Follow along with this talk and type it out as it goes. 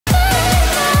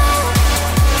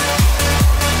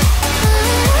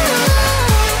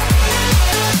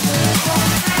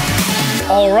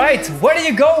Alright, where do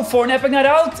you go for an epic night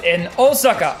out? In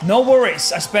Osaka. No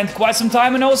worries, I spent quite some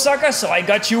time in Osaka, so I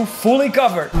got you fully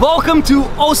covered. Welcome to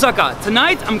Osaka.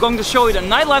 Tonight I'm going to show you the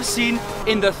nightlife scene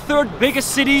in the third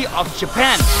biggest city of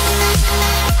Japan.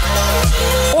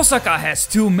 Osaka has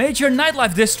two major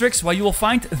nightlife districts where you will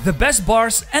find the best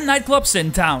bars and nightclubs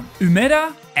in town.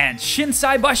 Umeda and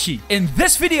Shinsaibashi. In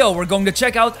this video we're going to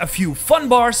check out a few fun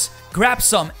bars, grab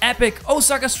some epic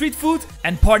Osaka street food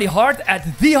and party hard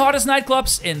at the hottest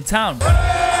nightclubs in town.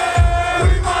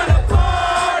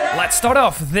 Let's start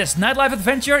off this nightlife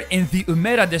adventure in the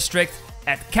Umeda district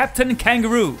at Captain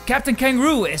Kangaroo. Captain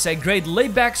Kangaroo is a great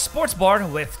laid-back sports bar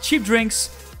with cheap drinks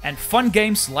and fun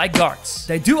games like darts.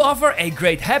 They do offer a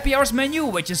great happy hours menu,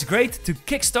 which is great to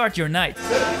kickstart your night.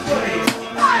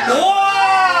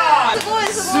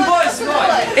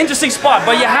 Interesting spot,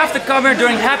 but you have to come here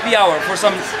during happy hour for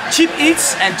some cheap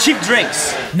eats and cheap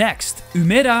drinks. Next,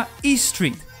 Umeda East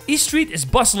Street. East Street is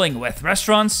bustling with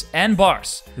restaurants and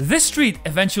bars. This street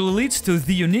eventually leads to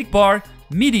the unique bar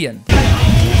Median.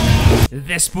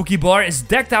 This spooky bar is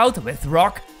decked out with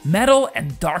rock, metal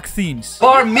and dark themes.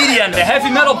 Bar Median, the heavy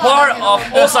metal bar of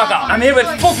Osaka. I'm here with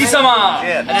Fuki-sama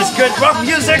and it's good rock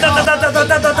music.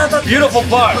 Beautiful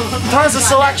bar. Tons of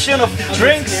selection of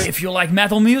drinks. If you like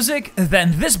metal music,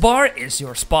 then this bar is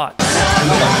your spot.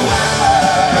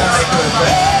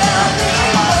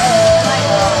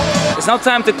 It's now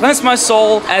time to cleanse my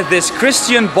soul at this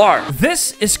Christian bar.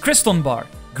 This is Kriston Bar.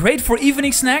 Great for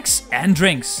evening snacks and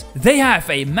drinks. They have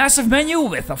a massive menu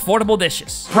with affordable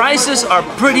dishes. Prices are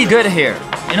pretty good here.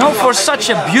 You know, for such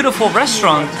a beautiful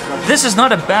restaurant, this is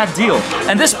not a bad deal.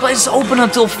 And this place is open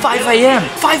until 5 AM.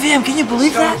 5 AM, can you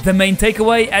believe that? The main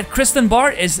takeaway at Kriston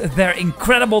Bar is their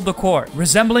incredible decor,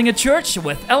 resembling a church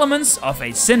with elements of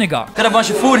a synagogue. Got a bunch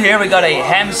of food here. We got a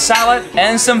ham salad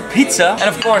and some pizza. And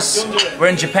of course, we're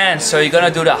in Japan, so you're gonna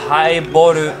do the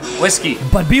Highboru whiskey.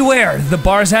 But beware, the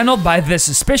bar is handled by this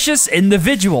suspicious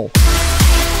individual.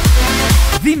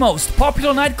 The most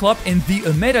popular nightclub in the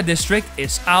Umeda district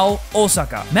is Ao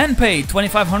Osaka. Men pay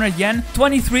 2,500 yen,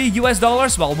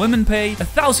 $23 while women pay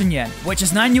 1,000 yen, which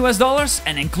is $9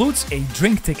 and includes a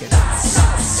drink ticket.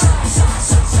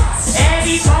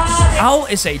 Ao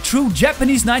is a true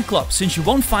Japanese nightclub since you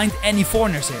won't find any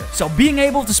foreigners here. So being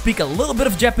able to speak a little bit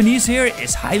of Japanese here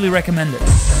is highly recommended.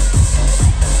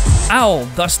 Ao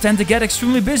does tend to get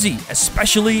extremely busy,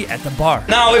 especially at the bar.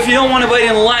 Now, if you don't want to wait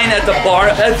in line at the bar,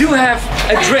 I do have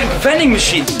a drink vending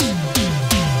machine.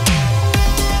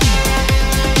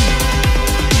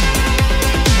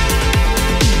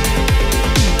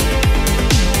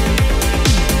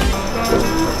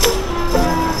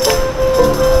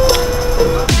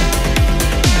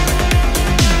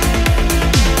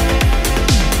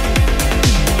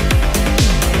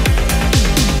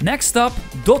 Next up,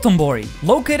 Dotonbori,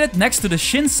 located next to the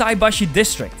Shinsaibashi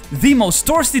district, the most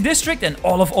touristy district in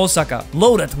all of Osaka,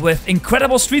 loaded with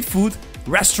incredible street food,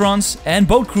 restaurants and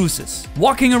boat cruises.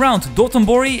 Walking around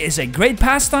Dotonbori is a great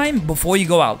pastime before you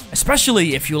go out,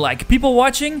 especially if you like people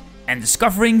watching and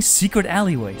discovering secret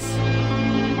alleyways.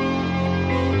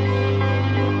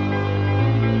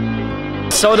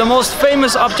 So the most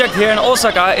famous object here in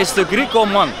Osaka is the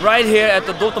Grikomon, right here at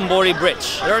the Dotonbori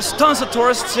Bridge. There's tons of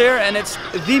tourists here and it's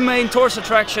the main tourist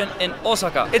attraction in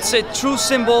Osaka. It's a true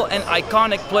symbol and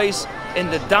iconic place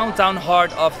in the downtown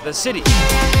heart of the city.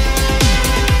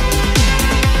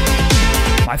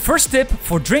 My first tip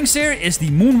for drinks here is the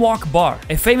Moonwalk Bar,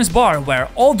 a famous bar where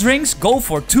all drinks go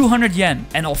for 200 yen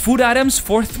and all food items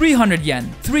for 300 yen,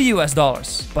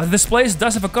 $3. But this place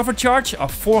does have a cover charge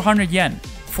of 400 yen.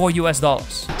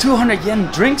 $4. 200 yen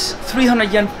drinks,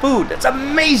 300 yen food. That's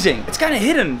amazing. It's kind of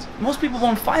hidden. Most people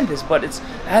won't find this, but it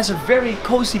has a very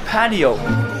cozy patio.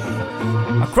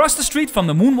 Across the street from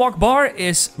the Moonwalk Bar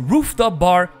is Rooftop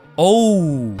Bar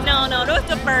O. No,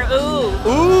 Rooftop Bar O.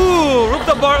 Ooh,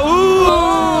 Rooftop Bar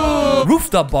O.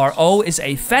 Rooftop Bar O is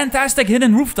a fantastic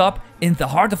hidden rooftop in the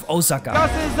heart of Osaka.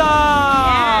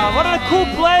 Yeah. What a cool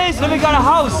place! And we got a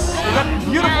house. We got a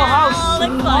beautiful house.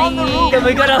 On the roof. And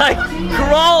we gotta like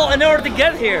crawl in order to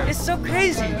get here. It's so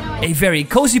crazy. A very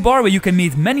cozy bar where you can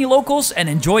meet many locals and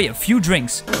enjoy a few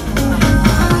drinks,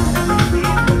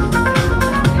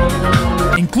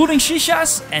 including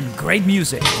shishas and great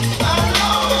music.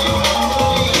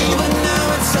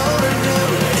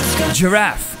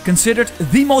 Giraffe, considered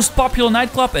the most popular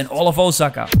nightclub in all of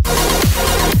Osaka.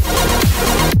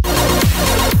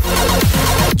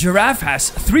 Giraffe has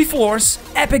 3 floors,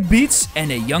 epic beats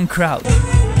and a young crowd.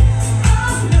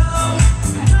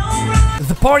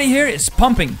 The party here is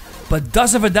pumping, but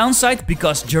does have a downside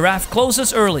because Giraffe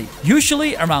closes early,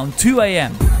 usually around 2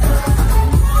 AM.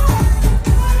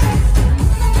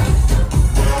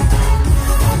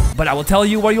 but I will tell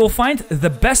you where you'll find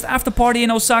the best after party in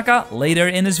Osaka later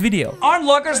in this video. Aren't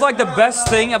lockers like the best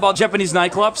thing about Japanese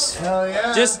nightclubs? Hell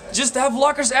yeah. Just have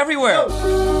lockers everywhere.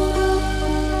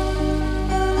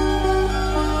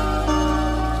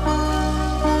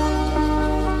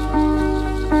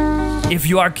 If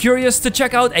you are curious to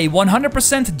check out a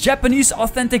 100% Japanese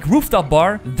authentic rooftop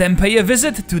bar, then pay a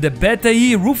visit to the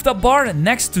BTI rooftop bar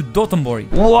next to Dotonbori.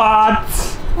 What?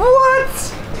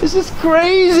 What? This is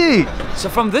crazy. So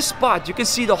from this spot, you can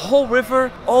see the whole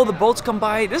river, all the boats come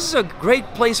by. This is a great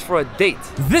place for a date.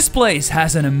 This place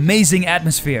has an amazing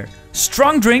atmosphere.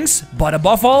 Strong drinks, but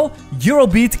above all,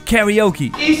 Eurobeat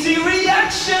karaoke. Easy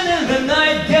reaction in the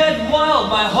night, get wild,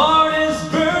 my heart is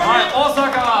burning. Alright,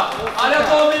 Osaka,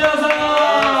 arigatou minasan.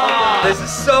 This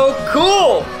is so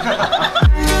cool.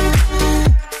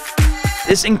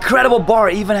 This incredible bar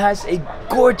even has a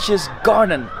gorgeous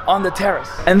garden on the terrace.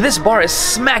 And this bar is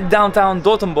smack downtown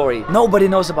Dotonbori. Nobody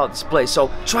knows about this place,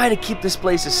 so try to keep this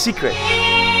place a secret.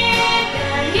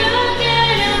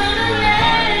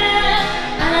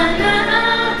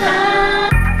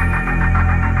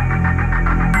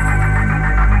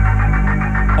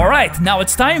 Alright, now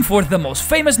it's time for the most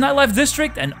famous nightlife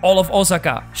district in all of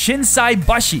Osaka,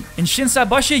 Shinsaibashi. In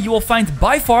Shinsaibashi, you will find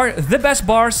by far the best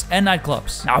bars and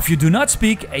nightclubs. Now, if you do not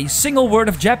speak a single word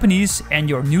of Japanese and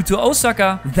you're new to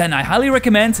Osaka, then I highly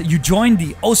recommend you join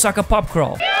the Osaka Pub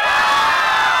Crawl.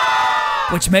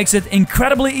 Which makes it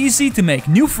incredibly easy to make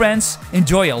new friends,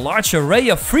 enjoy a large array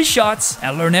of free shots,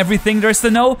 and learn everything there is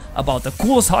to know about the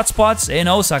coolest hotspots in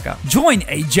Osaka. Join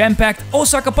a jam-packed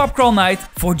Osaka Pub Crawl night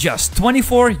for just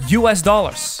 $24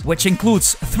 US, which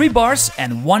includes 3 bars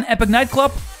and 1 epic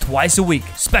nightclub twice a week.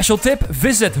 Special tip,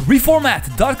 visit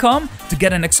reformat.com to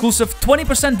get an exclusive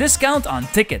 20% discount on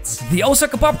tickets. The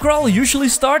Osaka Pub Crawl usually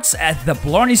starts at the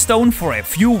Blarney Stone for a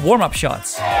few warm-up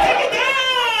shots.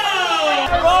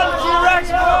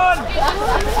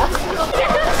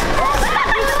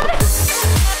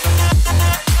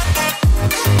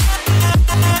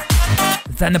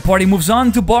 Then the party moves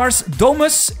on to bars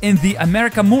Domus in the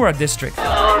Amerikamura district.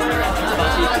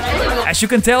 As you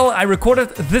can tell, I recorded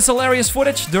this hilarious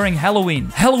footage during Halloween.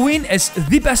 Halloween is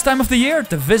the best time of the year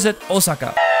to visit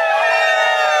Osaka.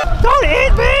 Don't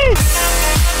eat me!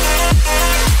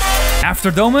 After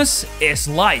Domus is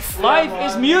life. Life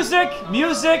is music,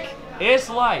 music is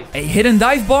life. A hidden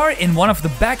dive bar in one of the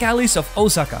back alleys of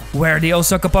Osaka, where the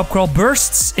Osaka Pub Crawl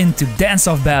bursts into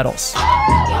dance-off battles,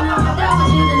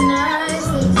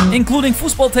 including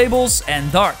foosball tables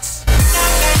and darts.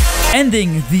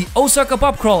 Ending the Osaka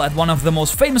Pub Crawl at one of the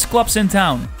most famous clubs in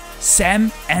town,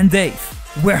 Sam and Dave,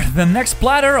 where the next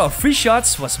platter of free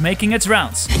shots was making its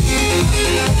rounds.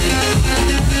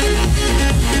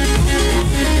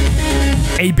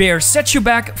 A beer sets you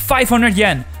back 500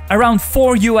 yen, around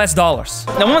 $4 US.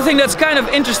 Now, one thing that's kind of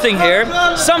interesting here,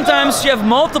 sometimes you have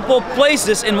multiple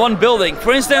places in one building.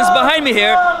 For instance, behind me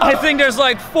here, I think there's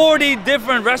like 40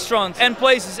 different restaurants and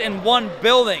places in one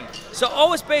building. So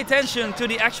always pay attention to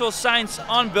the actual signs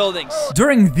on buildings.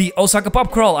 During the Osaka Pub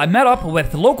Crawl, I met up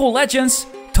with local legends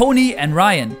Tony and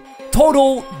Ryan.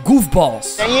 Total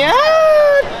goofballs.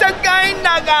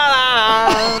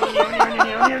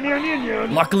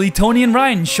 Luckily, Tony and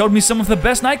Ryan showed me some of the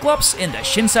best nightclubs in the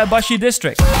Shinsaibashi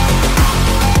district.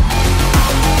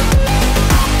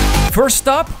 First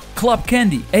stop, Club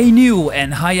Candy, a new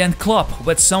and high-end club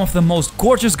with some of the most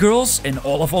gorgeous girls in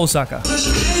all of Osaka.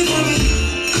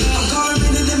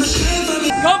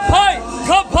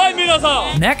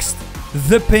 Next,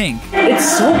 The Pink.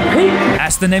 It's so pink!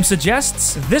 As the name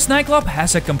suggests, this nightclub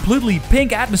has a completely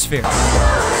pink atmosphere.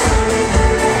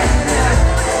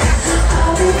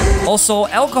 Also,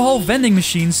 alcohol vending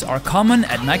machines are common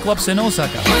at nightclubs in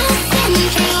Osaka.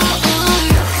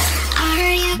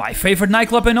 My favorite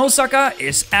nightclub in Osaka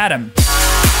is Adam.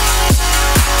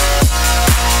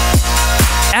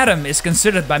 Adam is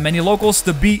considered by many locals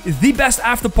to be the best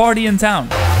after party in town.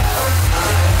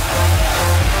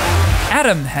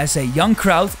 Adam has a young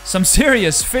crowd, some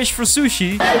serious fish for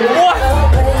sushi. What?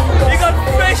 You got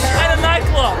fish at a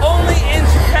nightclub? Only in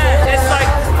Japan. It's like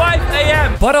 5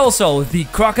 AM. But also the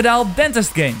crocodile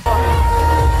dentist game.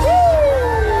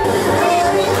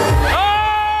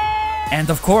 And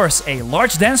of course, a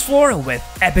large dance floor with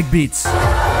epic beats.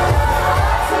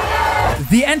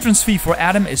 The entrance fee for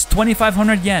Adam is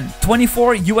 2,500 yen,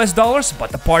 $24 US,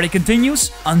 but the party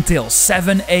continues until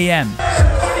 7 AM.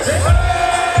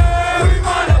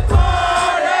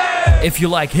 If you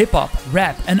like hip-hop,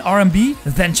 rap and R&B,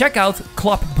 then check out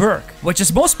Club Berg, which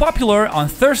is most popular on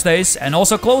Thursdays and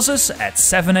also closes at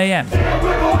 7 AM.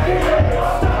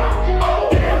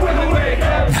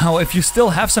 Now, if you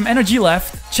still have some energy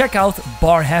left, check out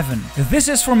Bar Heaven. This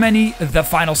is for many the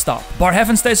final stop. Bar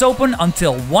Heaven stays open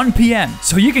until 1 p.m.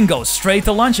 so you can go straight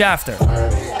to lunch after.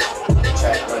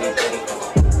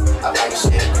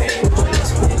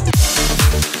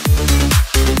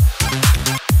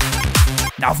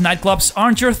 Now, if nightclubs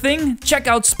aren't your thing, check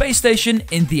out Space Station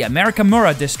in the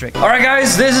Amerikamura district. Alright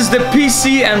guys, this is the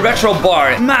PC and retro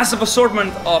bar. Massive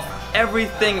assortment of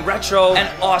everything retro and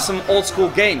awesome old school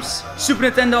games. Super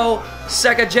Nintendo,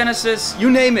 Sega Genesis,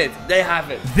 you name it, they have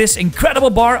it. This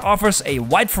incredible bar offers a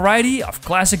wide variety of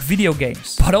classic video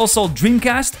games, but also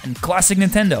Dreamcast and classic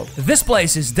Nintendo. This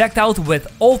place is decked out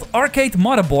with old arcade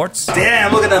motherboards.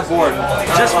 Damn, look at that board.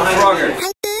 Just for Frogger.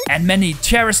 And many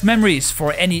cherished memories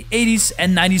for any 80s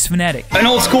and 90s fanatic. An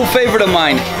old school favorite of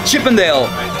mine, Chippendale.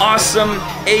 Awesome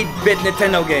 8-bit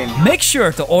Nintendo game. Make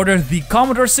sure to order the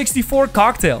Commodore 64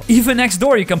 cocktail. Even next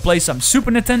door you can play some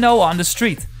Super Nintendo on the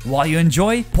street while you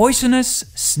enjoy poisonous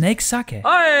snake sake.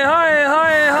 Hi, hi,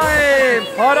 hi, hi.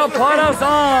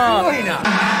 Para-para-san.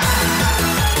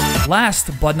 Last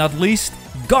but not least,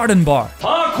 Garden Bar.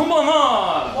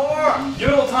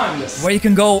 Where you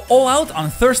can go all out on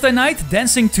Thursday night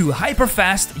dancing to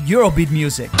hyper-fast Eurobeat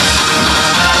music.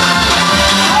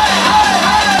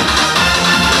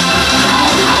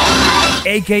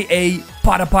 AKA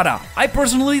Para Para. I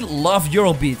personally love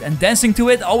Eurobeat and dancing to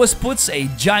it always puts a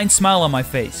giant smile on my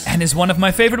face and is one of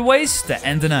my favorite ways to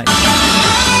end the night.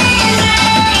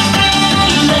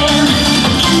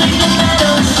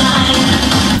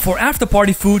 For after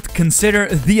party food, consider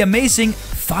the amazing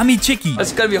Fami Chiki.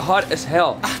 It's gonna be hot as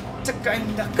hell.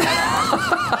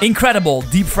 Incredible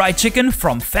deep fried chicken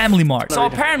from Family Mart. So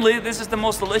apparently this is the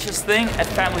most delicious thing at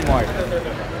Family Mart.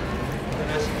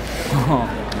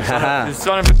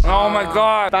 Oh my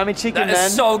god. Fami chicken, That man.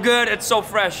 is so good, it's so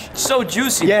fresh, so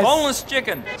juicy. Yes. Boneless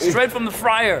chicken, straight from the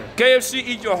fryer. KFC,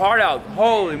 eat your heart out.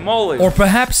 Holy moly. Or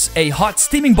perhaps a hot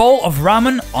steaming bowl of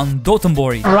ramen on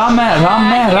Dotonbori. Ramen.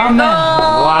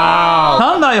 Wow.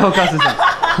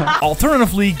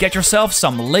 Alternatively, get yourself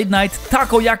some late night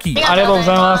takoyaki. ありがとうご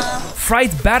ざいます。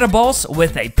 Fried batter balls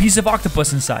with a piece of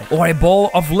octopus inside. Or a bowl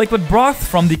of liquid broth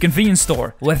from the convenience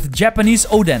store with Japanese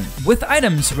oden. With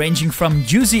items ranging from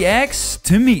juicy eggs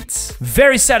to meats.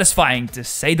 Very satisfying to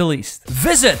say the least.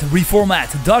 Visit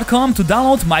reformat.com to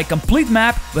download my complete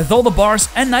map with all the bars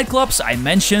and nightclubs I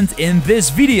mentioned in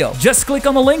this video. Just click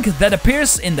on the link that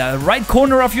appears in the right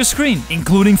corner of your screen,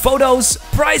 including photos,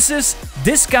 prices,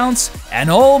 discounts, and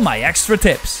all my extra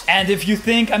tips. And if you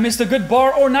think I missed a good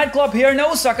bar or nightclub here in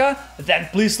Osaka, then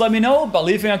please let me know by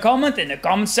leaving a comment in the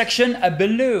comment section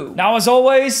below. Now, as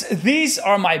always, these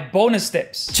are my bonus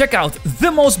tips. Check out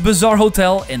the most bizarre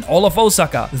hotel in all of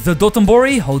Osaka, the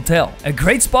Dotonbori Hotel. A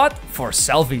great spot for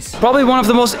selfies. Probably one of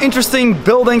the most interesting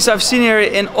buildings I've seen here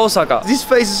in Osaka. These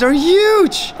faces are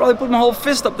huge. Probably put my whole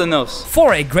fist up the nose.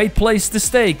 For a great place to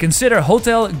stay, consider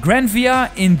Hotel Grand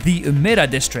Via in the Umeda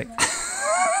district.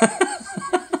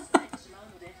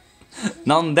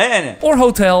 Or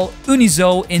Hotel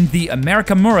Unizo in the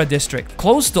Amerikamura district,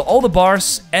 close to all the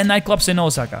bars and nightclubs in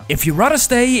Osaka. If you'd rather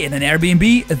stay in an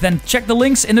Airbnb, then check the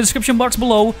links in the description box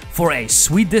below for a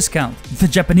sweet discount. The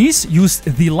Japanese use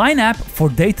the Line app for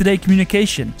day-to-day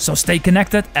communication, so stay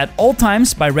connected at all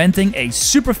times by renting a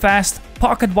super fast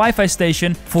pocket Wi-Fi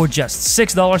station for just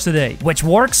 $6 a day, which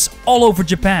works all over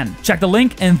Japan. Check the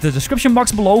link in the description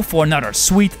box below for another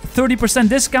sweet 30%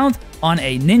 discount on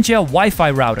a Ninja Wi-Fi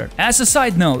router. As a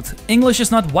side note, English is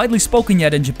not widely spoken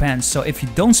yet in Japan, so if you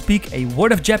don't speak a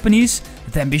word of Japanese,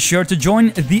 then be sure to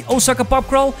join the Osaka Pub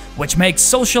Crawl, which makes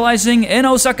socializing in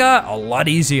Osaka a lot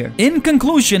easier. In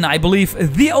conclusion, I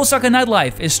believe the Osaka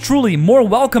nightlife is truly more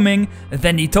welcoming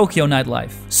than the Tokyo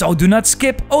nightlife. So do not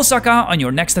skip Osaka on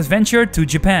your next adventure to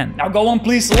Japan. Now go on,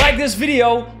 please like this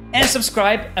video and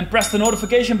subscribe and press the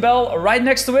notification bell right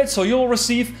next to it so you'll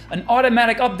receive an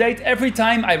automatic update every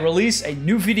time I release a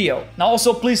new video. Now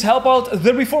also please help out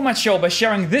the Reformat Show by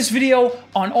sharing this video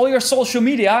on all your social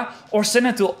media or send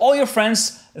it to all your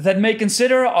friends that may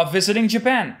consider visiting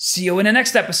Japan. See you in the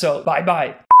next episode. Bye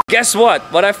bye. Guess what?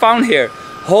 What I found here.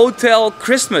 Hotel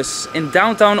Christmas in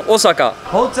downtown Osaka.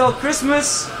 Hotel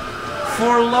Christmas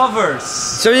for lovers.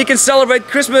 So you can celebrate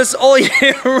Christmas all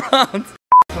year round.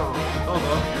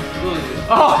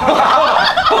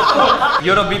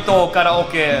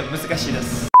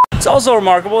 It's also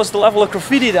remarkable is the level of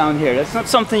graffiti down here. That's not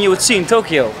something you would see in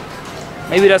Tokyo.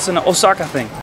 Maybe that's an Osaka thing.